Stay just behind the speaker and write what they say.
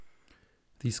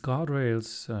These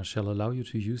guardrails shall allow you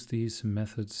to use these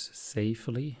methods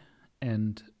safely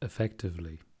and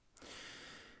effectively.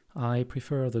 I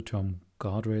prefer the term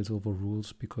guardrails over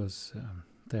rules because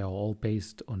they are all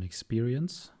based on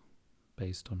experience,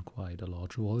 based on quite a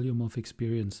large volume of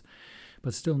experience,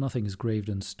 but still nothing is graved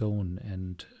in stone,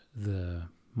 and the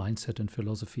mindset and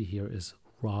philosophy here is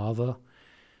rather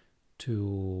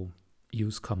to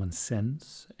use common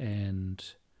sense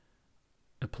and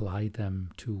apply them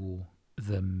to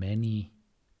the many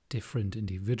different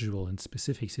individual and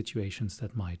specific situations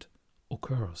that might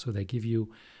occur. So they give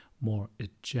you more a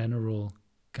general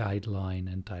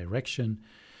guideline and direction.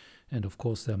 And of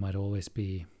course, there might always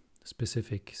be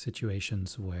specific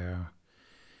situations where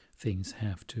things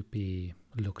have to be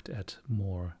looked at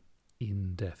more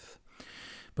in depth.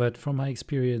 But from my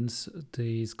experience,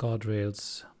 these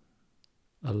guardrails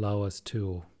allow us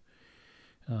to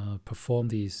perform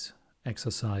these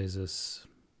exercises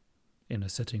in a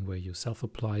setting where you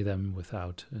self-apply them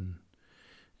without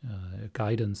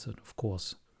guidance. And of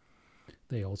course,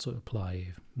 they also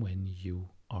apply when you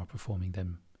are performing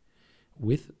them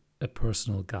with a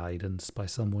personal guidance by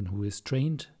someone who is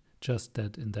trained. Just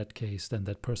that in that case, then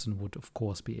that person would, of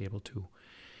course, be able to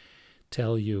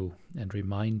tell you and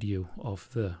remind you of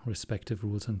the respective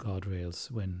rules and guardrails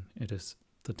when it is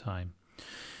the time.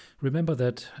 Remember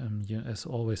that, as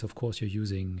always, of course, you're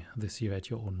using this here at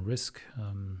your own risk.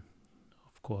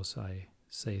 Of course, I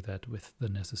say that with the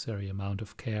necessary amount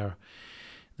of care,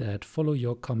 that follow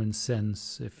your common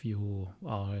sense. If you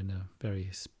are in a very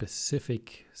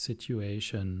specific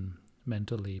situation,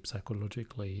 mentally,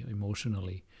 psychologically,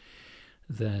 emotionally,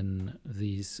 then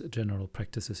these general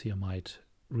practices here might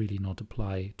really not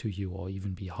apply to you or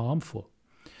even be harmful.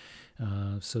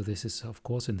 So this is, of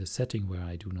course, in the setting where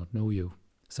I do not know you,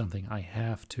 something I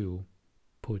have to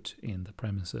put in the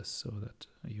premises so that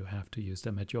you have to use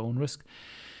them at your own risk.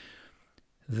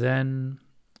 Then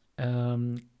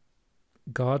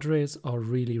guardrails are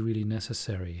really, really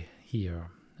necessary here.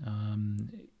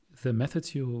 The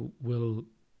methods you will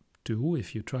do,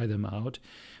 if you try them out,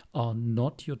 are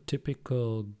not your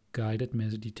typical guided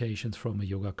meditations from a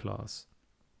yoga class.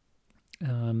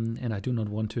 And I do not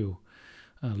want to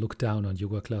look down on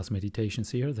yoga class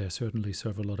meditations here. They certainly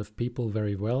serve a lot of people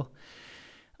very well.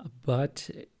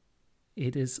 But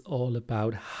it is all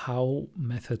about how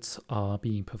methods are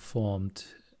being performed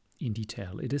in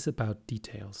detail. It is about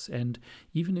details. And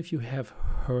even if you have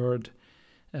heard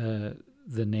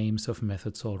the names of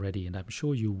methods already, and I'm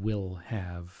sure you will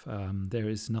have, there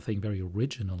is nothing very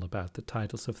original about the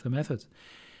titles of the methods.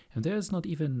 And there is not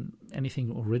even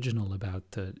anything original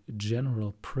about the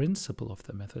general principle of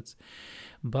the methods.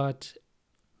 But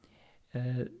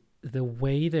the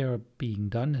way they are being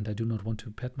done, and I do not want to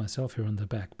pat myself here on the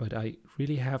back, but I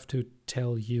really have to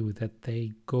tell you that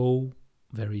they go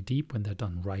very deep when they're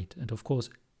done right. And of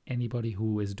course, anybody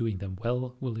who is doing them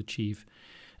well will achieve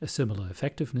a similar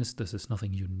effectiveness. This is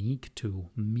nothing unique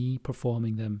to me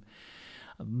performing them.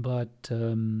 But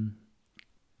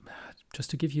just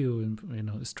to give you,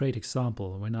 a straight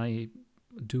example, when I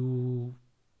do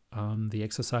the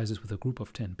exercises with a group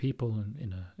of 10 people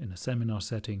in a seminar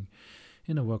setting,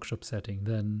 in a workshop setting,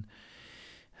 then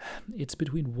it's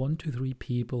between 1 to 3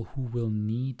 people who will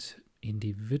need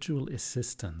individual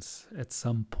assistance at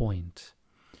some point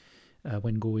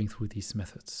when going through these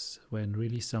methods, when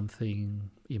really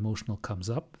something emotional comes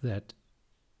up that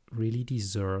really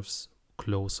deserves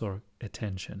closer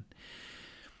attention.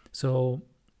 So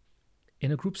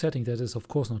in a group setting, that is, of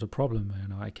course, not a problem.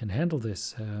 I can handle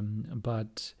this,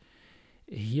 but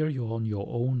here you're on your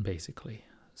own, basically.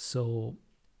 So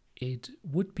it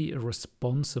would be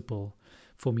irresponsible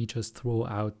for me just throw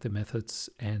out the methods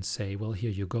and say, well,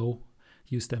 here you go,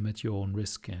 use them at your own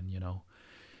risk, and,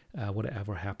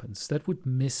 whatever happens. That would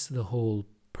miss the whole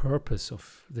purpose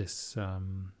of this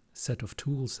set of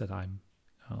tools that I'm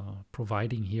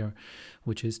providing here,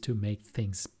 which is to make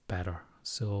things better.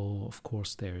 So, of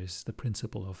course, there is the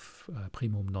principle of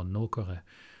primum non nocere,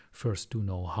 first do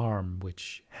no harm,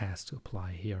 which has to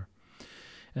apply here.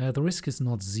 The risk is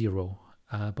not zero,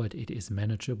 but it is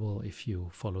manageable if you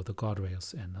follow the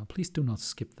guardrails. And please do not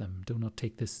skip them. Do not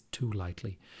take this too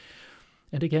lightly.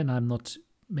 And again, I'm not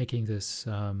making this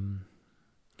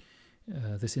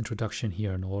this introduction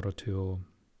here in order to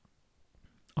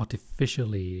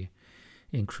artificially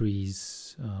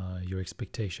increase your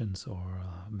expectations or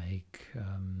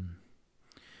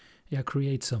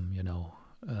create some,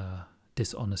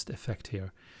 dishonest effect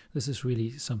here. This is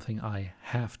really something I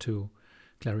have to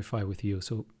clarify with you.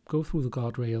 So go through the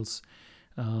guardrails,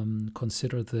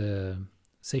 consider the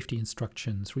safety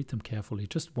instructions, read them carefully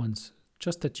just once,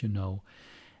 just that you know.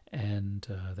 and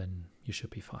then you should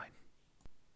be fine.